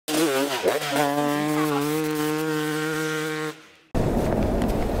Hey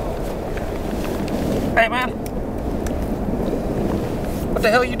man, what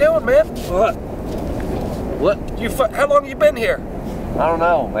the hell are you doing, man? What? How long you been here? I don't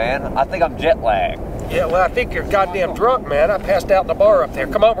know, man. I think I'm jet lagged. Yeah, well, I think you're goddamn drunk, man. I passed out in the bar up there.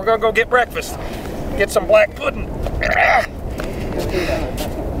 Come on, we're gonna go get breakfast. Get some black pudding.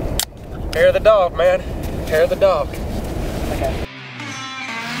 Hair of the dog, man. Hair of the dog. Okay.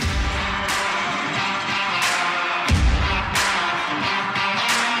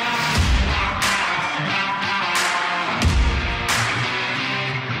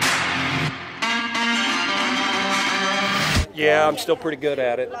 Yeah, I'm still pretty good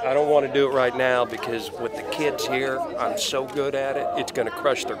at it. I don't want to do it right now because with the kids here, I'm so good at it, it's going to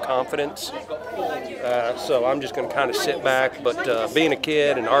crush their confidence. So I'm just going to kind of sit back, but being a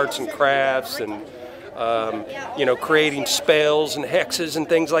kid and arts and crafts and, you know, creating spells and hexes and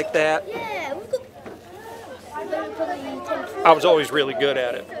things like that, I was always really good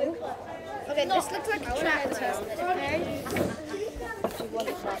at it. Okay, this looks like a tractor.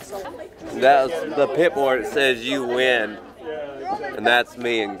 That's the pit board. It says you win. And that's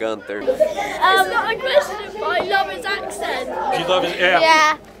me and Gunther. Not a question, but I love his accent. You love it? Yeah.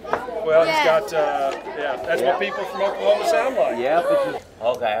 Yeah. Well, he's got, yeah, that's what people from Oklahoma sound like. Yeah, but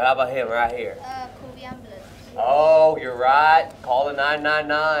okay, how about him right here? Call the ambulance. Oh, you're right. Call the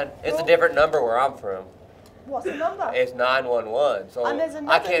 999. It's a different number where I'm from. What's the number? It's 911. So And there's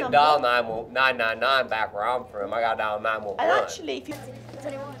another I can't number. dial 999 back where I'm from. I got to dial 911. And actually, if you...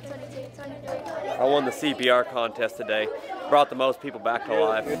 21, 22, 23. I won the CPR contest today. Brought the most people back to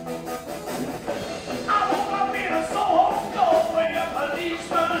life.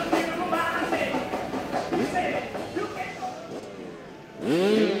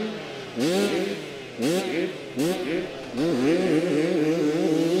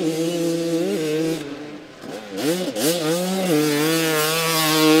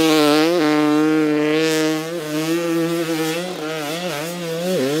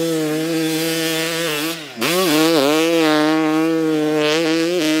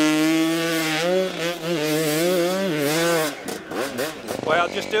 Well,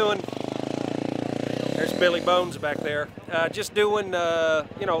 just doing, there's Billy Bones back there. Just doing,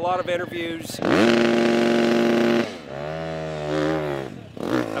 you know, a lot of interviews. I've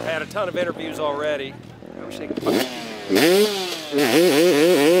had a ton of interviews already. I wish they could... Now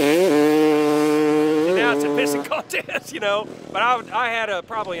it's a pissing contest, you know. But I had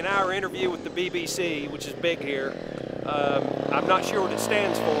probably an hour interview with the BBC, which is big here. I'm not sure what it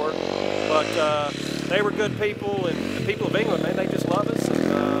stands for, but they were good people, and the people of England, man, they just love us.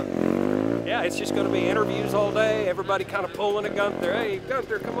 And yeah, it's just going to be interviews all day. Everybody kind of pulling a Gunther. Hey,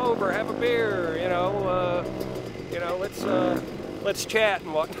 Gunther, come over, have a beer. You know, let's chat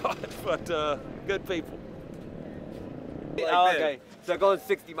and whatnot. But good people. Like okay, so going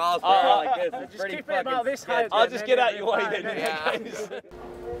 60 miles per hour like this is just pretty keep it fucking about this height. I'll just get out your way then. Yeah.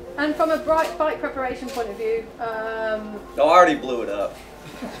 And from a bright bike preparation point of view, I already blew it up.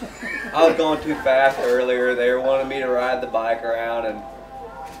 I was going too fast earlier. They wanted me to ride the bike around, and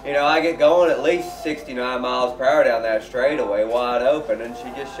you know, I get going at least 69 miles per hour down that straightaway wide open, and she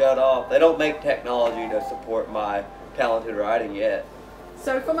just shut off. They don't make technology to support my talented riding yet.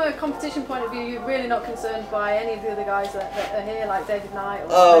 so from a competition point of view, you're really not concerned by any of the other guys that are here, like David Knight or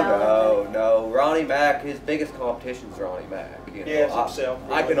Oh no. Ronnie Mack, his biggest competition's Ronnie Mack. You know, Yeah, it's himself.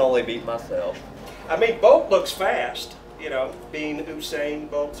 I can only beat myself. I mean, Bolt looks fast, you know, being Usain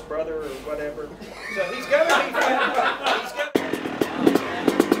Bolt's brother or whatever. So he's got to be fast.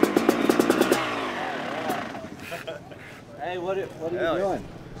 Hey, what are you doing?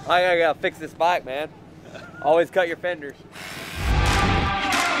 I gotta fix this bike, man. Always cut your fenders.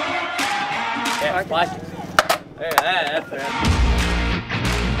 Yeah, splash it. There, that's it.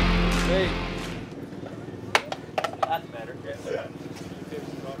 See? That's better.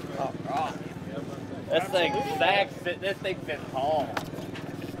 Oh, God. This thing sags. This thing sits tall.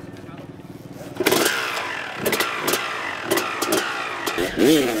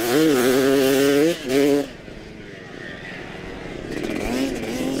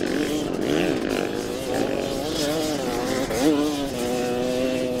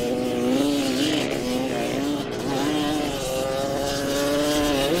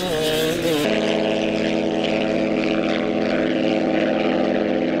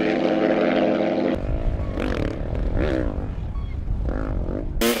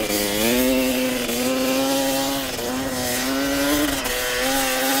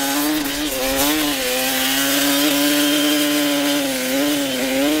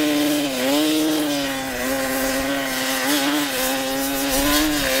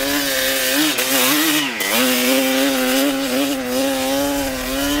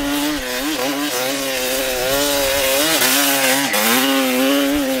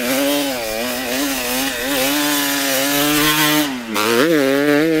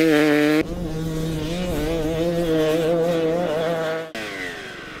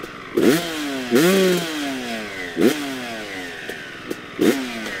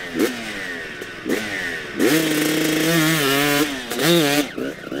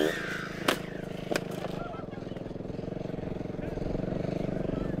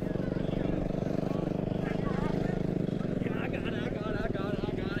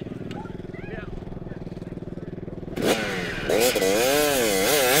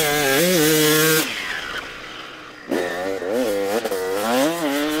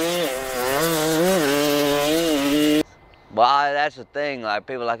 that's the thing. Like,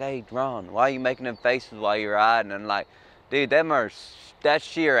 people are like, hey, Ron, why are you making them faces while you're riding? And like, dude, that's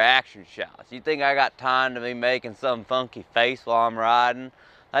sheer action shots. You think I got time to be making some funky face while I'm riding?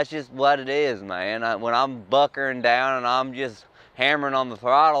 That's just what it is, man. When I'm buckering down and I'm just hammering on the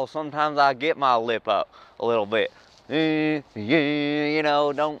throttle, sometimes I get my lip up a little bit. You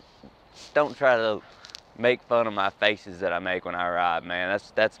know, don't try to make fun of my faces that I make when I ride, man.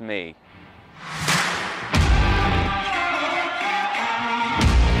 That's me.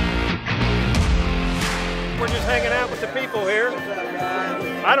 We're just hanging out with the people here.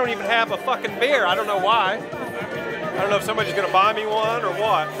 I don't even have a fucking beer. I don't know why. I don't know if somebody's gonna buy me one or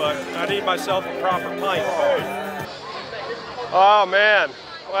what, but I need myself a proper pint. Oh man,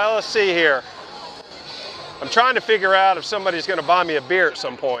 well, let's see here. I'm trying to figure out if somebody's gonna buy me a beer at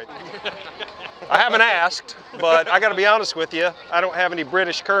some point. I haven't asked, but I gotta be honest with you, I don't have any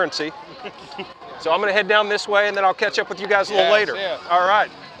British currency. So I'm gonna head down this way and then I'll catch up with you guys a little later. Yeah. All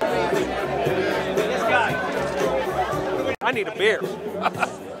right. I need a beer.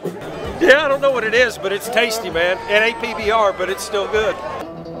 Yeah, I don't know what it is, but it's tasty, man. It ain't PBR, but it's still good.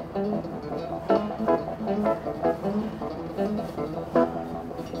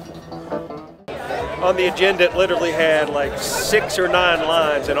 On the agenda, it literally had like 6 or 9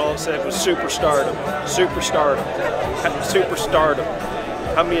 lines, and all it said was superstardom, superstardom, superstardom.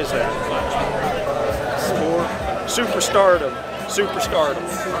 How many is that? 4? Superstardom, superstardom.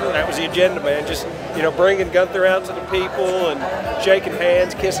 That was the agenda, man. Just, you know, bringing Gunther out to the people and shaking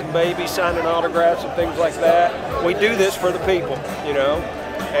hands, kissing babies, signing autographs and things like that. We do this for the people, you know.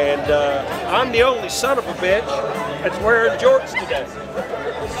 And I'm the only son of a bitch that's wearing jorts today.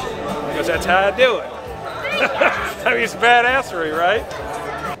 Because that's how I do it. I mean, it's badassery, right?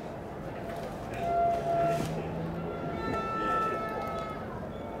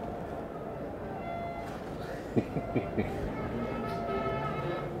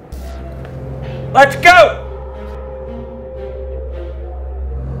 Let's go!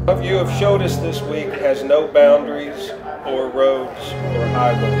 What you have showed us this week has no boundaries or roads or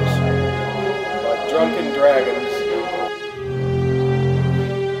highways. Like drunken dragons.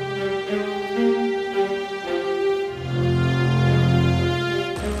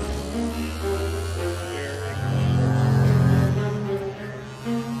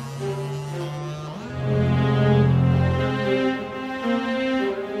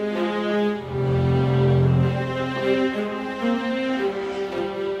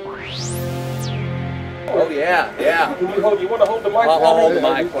 Oh yeah, yeah. You want to hold the mic? I'll hold the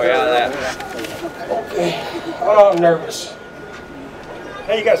mic for you out of that. Okay. Oh, I'm nervous.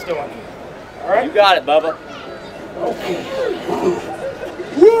 How you guys doing? All right? You got it, Bubba. Okay.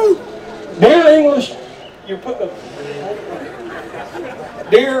 Woo! Dear English, you put the...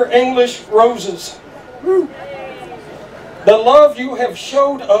 Dear English roses, woo. The love you have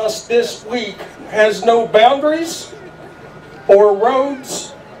showed us this week has no boundaries or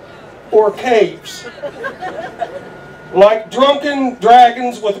roads or caves. Like drunken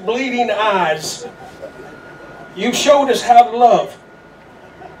dragons with bleeding eyes, you showed us how to love.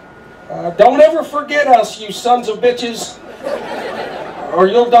 Don't ever forget us, you sons of bitches, or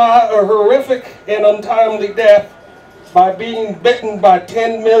you'll die a horrific and untimely death by being bitten by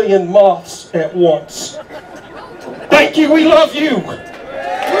 10 million moths at once. Thank you, we love you.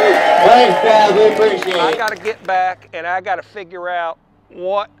 Thanks, Dad, we appreciate it. I got to get back and I got to figure out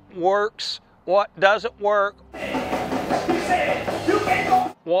what works, what doesn't work,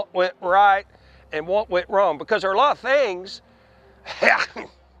 what went right and what went wrong, because there are a lot of things that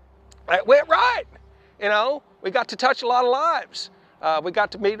went right. You know, we got to touch a lot of lives. We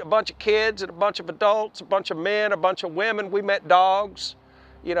got to meet a bunch of kids and a bunch of adults, a bunch of men, a bunch of women. We met dogs,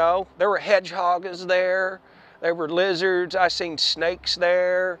 you know, there were hedgehogs there, there were lizards, I seen snakes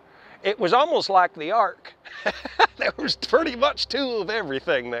there. It was almost like the Ark. There was pretty much 2 of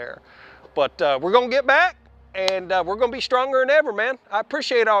everything there. But we're gonna get back and we're gonna be stronger than ever, man. I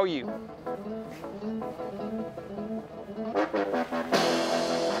appreciate all you.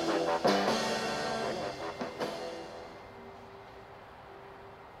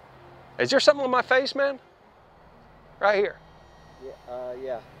 Is there something on my face, man? Right here. Yeah.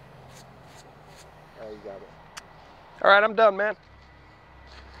 Yeah. Oh, you got it. All right, I'm done, man.